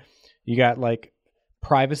play. You got like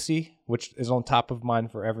privacy, which is on top of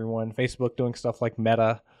mind for everyone. Facebook doing stuff like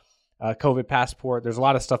Meta, COVID passport. There's a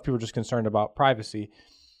lot of stuff people are just concerned about privacy.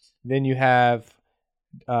 Then you have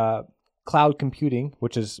cloud computing,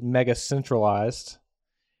 which is mega centralized.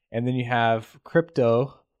 And then you have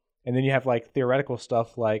crypto. And then you have like theoretical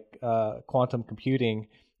stuff like quantum computing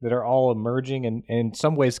that are all emerging and in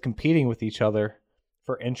some ways competing with each other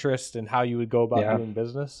for interest and how you would go about doing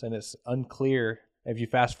business. And it's unclear, if you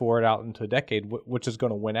fast forward out into a decade, which is going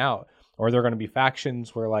to win out. Or there are going to be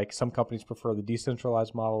factions where like some companies prefer the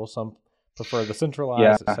decentralized model, some prefer the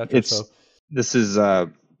centralized, etc. This is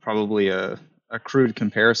probably a crude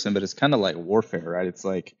comparison, but it's kind of like warfare, right? It's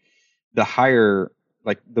like the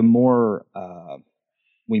more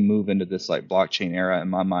we move into this like blockchain era, in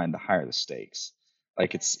my mind, the higher the stakes.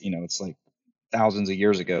 Like, it's like thousands of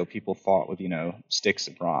years ago, people fought with, sticks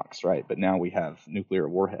and rocks, right? But now we have nuclear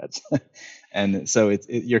warheads. And so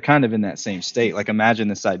you're kind of in that same state. Like, imagine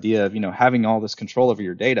this idea of, having all this control over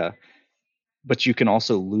your data, but you can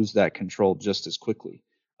also lose that control just as quickly.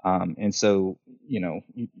 And so, you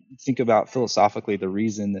think about philosophically the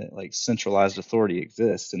reason that like centralized authority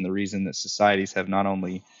exists, and the reason that societies have not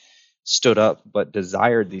only stood up but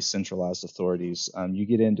desired these centralized authorities. You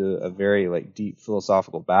get into a very like deep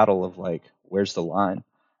philosophical battle of like, where's the line,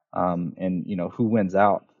 and who wins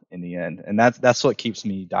out in the end. And that's what keeps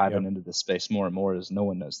me diving into this space more and more, is no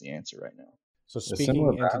one knows the answer right now. So speaking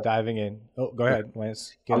into diving in, go ahead,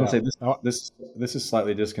 Lance. I would say this is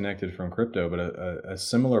slightly disconnected from crypto, but a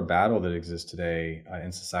similar battle that exists today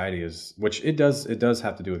in society is, which it does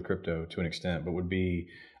have to do with crypto to an extent, but would be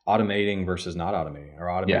automating versus not automating, or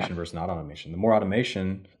automation versus not automation. The more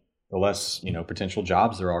automation, the less potential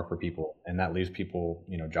jobs there are for people, and that leaves people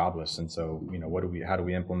jobless. And so how do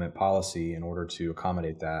we implement policy in order to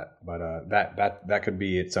accommodate that? But that could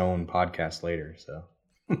be its own podcast later. So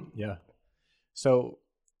yeah. So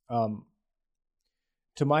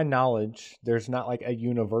to my knowledge, there's not like a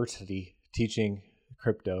university teaching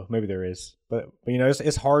crypto. Maybe there is, but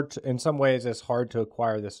it's hard in some ways. It's hard to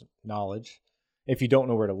acquire this knowledge if you don't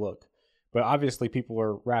know where to look. But obviously, people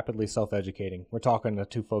are rapidly self-educating. We're talking to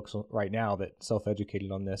two folks right now that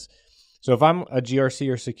self-educated on this. So if I'm a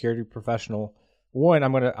GRC or security professional,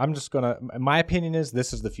 my opinion is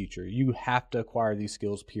this is the future. You have to acquire these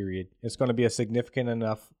skills, period. It's going to be a significant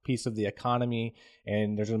enough piece of the economy,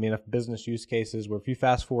 and there's going to be enough business use cases where if you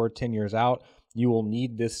fast forward 10 years out, you will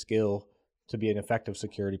need this skill to be an effective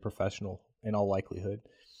security professional in all likelihood.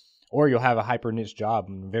 Or you'll have a hyper niche job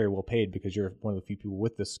and very well paid because you're one of the few people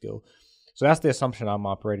with this skill. So that's the assumption I'm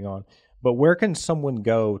operating on. But where can someone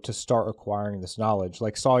go to start acquiring this knowledge?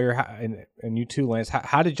 Like Sawyer and you too, Lance,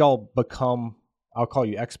 how did y'all become I'll call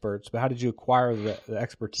you experts, but how did you acquire the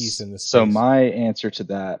expertise in this space? So my answer to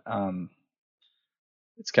that,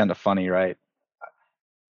 it's kind of funny, right?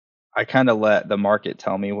 I kind of let the market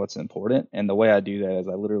tell me what's important. And the way I do that is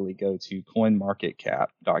I literally go to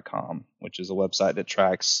coinmarketcap.com, which is a website that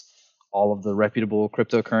tracks all of the reputable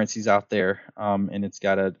cryptocurrencies out there. And it's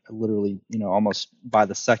got a literally, almost by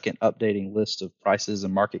the second updating list of prices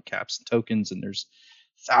and market caps and tokens. And there's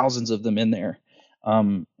thousands of them in there.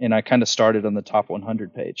 And I kind of started on the top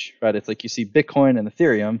 100 page, right? It's like you see Bitcoin and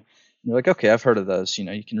Ethereum, and you're like, okay, I've heard of those.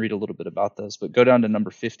 You can read a little bit about those, but go down to number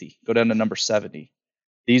 50, go down to number 70.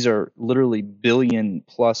 These are literally $1 billion+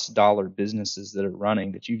 businesses that are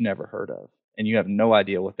running that you've never heard of, and you have no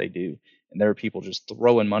idea what they do. And there are people just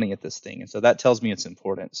throwing money at this thing. And so that tells me it's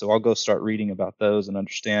important. So I'll go start reading about those and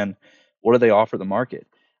understand what do they offer the market.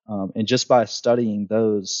 And just by studying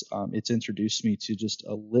those, it's introduced me to just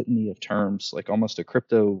a litany of terms, like almost a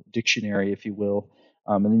crypto dictionary, if you will.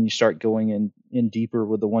 And then you start going in deeper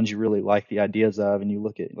with the ones you really like the ideas of, and you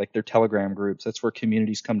look at like their Telegram groups. That's where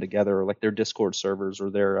communities come together, or like their Discord servers, or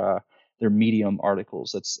their Medium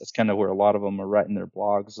articles. That's kind of where a lot of them are writing their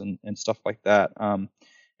blogs and stuff like that. And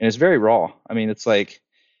it's very raw. I mean, it's like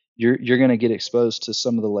you're going to get exposed to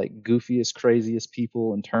some of the like goofiest, craziest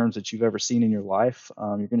people and terms that you've ever seen in your life.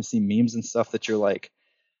 You're going to see memes and stuff that you're like,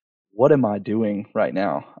 what am I doing right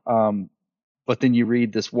now? But then you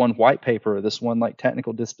read this one white paper, or this one like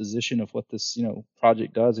technical disposition of what this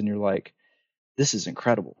project does, and you're like, this is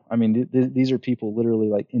incredible. I mean, these are people literally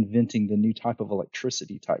like inventing the new type of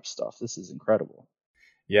electricity type stuff. This is incredible.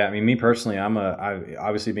 Yeah, I mean, me personally,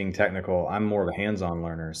 obviously being technical, I'm more of a hands-on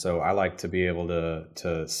learner. So I like to be able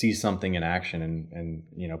to see something in action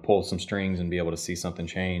and pull some strings and be able to see something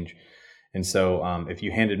change. And so if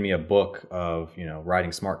you handed me a book of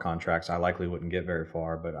writing smart contracts, I likely wouldn't get very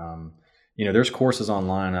far. But there's courses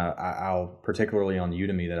online, I'll particularly on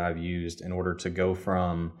Udemy, that I've used in order to go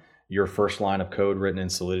from your first line of code written in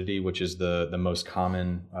Solidity, which is the most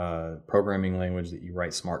common programming language that you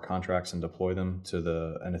write smart contracts and deploy them to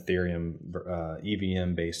an Ethereum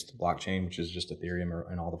EVM based blockchain, which is just Ethereum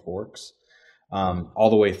and all the forks, all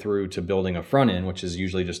the way through to building a front end, which is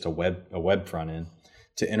usually just a web front end,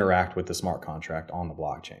 to interact with the smart contract on the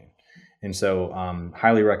blockchain. And so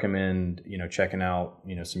highly recommend checking out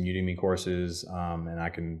some Udemy courses, and I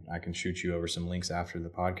can shoot you over some links after the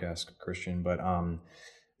podcast, Christian. But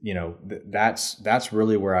that's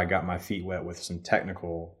really where I got my feet wet with some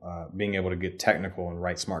technical, being able to get technical and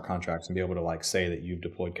write smart contracts and be able to like say that you've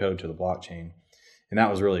deployed code to the blockchain. And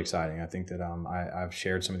that was really exciting. I think that I've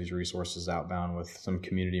shared some of these resources outbound with some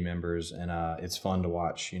community members, and it's fun to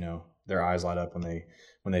watch their eyes light up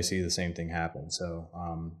when they see the same thing happen. So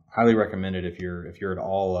highly recommend it if you're at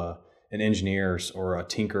all an engineer or a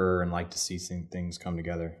tinkerer and like to see things come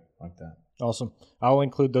together like that. Awesome. I'll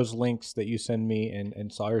include those links that you send me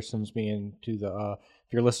and Sawyer sends me into the,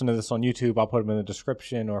 if you're listening to this on YouTube, I'll put them in the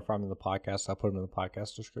description, or if I'm in the podcast, I'll put them in the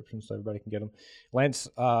podcast description so everybody can get them. Lance,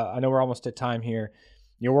 I know we're almost at time here.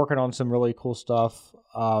 You're working on some really cool stuff.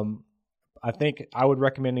 I think I would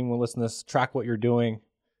recommend anyone listening to this, track what you're doing.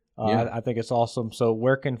 Yeah. I think it's awesome. So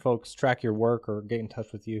where can folks track your work or get in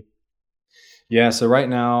touch with you? Yeah, so right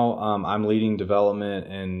now I'm leading development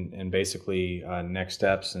and basically next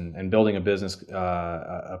steps and building a business,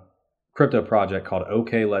 a crypto project called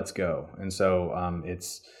OK Let's Go. And so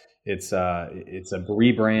it's a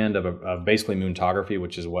rebrand of basically Moontography,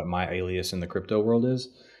 which is what my alias in the crypto world is.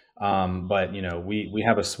 But we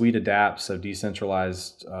have a suite of dApps, so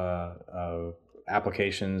decentralized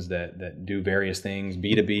applications that do various things,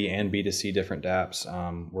 B2B and B2C different dApps.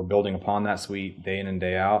 We're building upon that suite day in and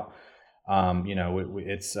day out.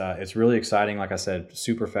 It's really exciting. Like I said,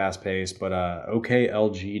 super fast paced, but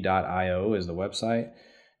oklg.io is the website.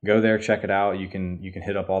 Go there, check it out. You can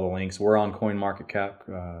hit up all the links. We're on CoinMarketCap,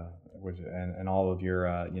 and all of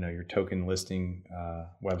your your token listing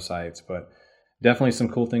websites, but definitely some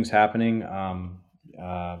cool things happening.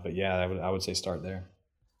 But yeah, I would say start there.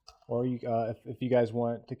 Or if you guys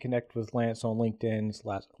want to connect with Lance on LinkedIn, it's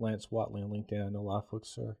Lance Whatley on LinkedIn. I know a lot of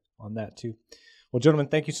folks are on that too. Well, gentlemen,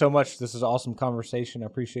 thank you so much. This is an awesome conversation. I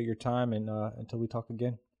appreciate your time, and until we talk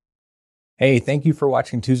again. Hey, thank you for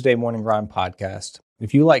watching Tuesday Morning Grind Podcast.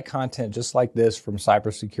 If you like content just like this from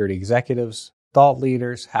cybersecurity executives, thought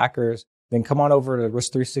leaders, hackers, then come on over to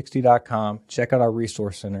risk360.com. Check out our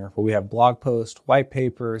resource center where we have blog posts, white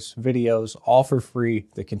papers, videos, all for free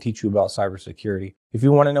that can teach you about cybersecurity. If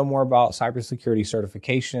you want to know more about cybersecurity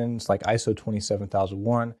certifications like ISO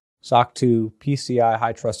 27001, SOC 2, PCI,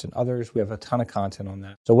 HITRUST, and others, we have a ton of content on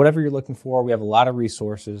that. So whatever you're looking for, we have a lot of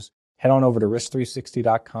resources. Head on over to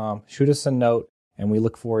risk360.com, shoot us a note, and we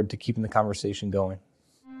look forward to keeping the conversation going.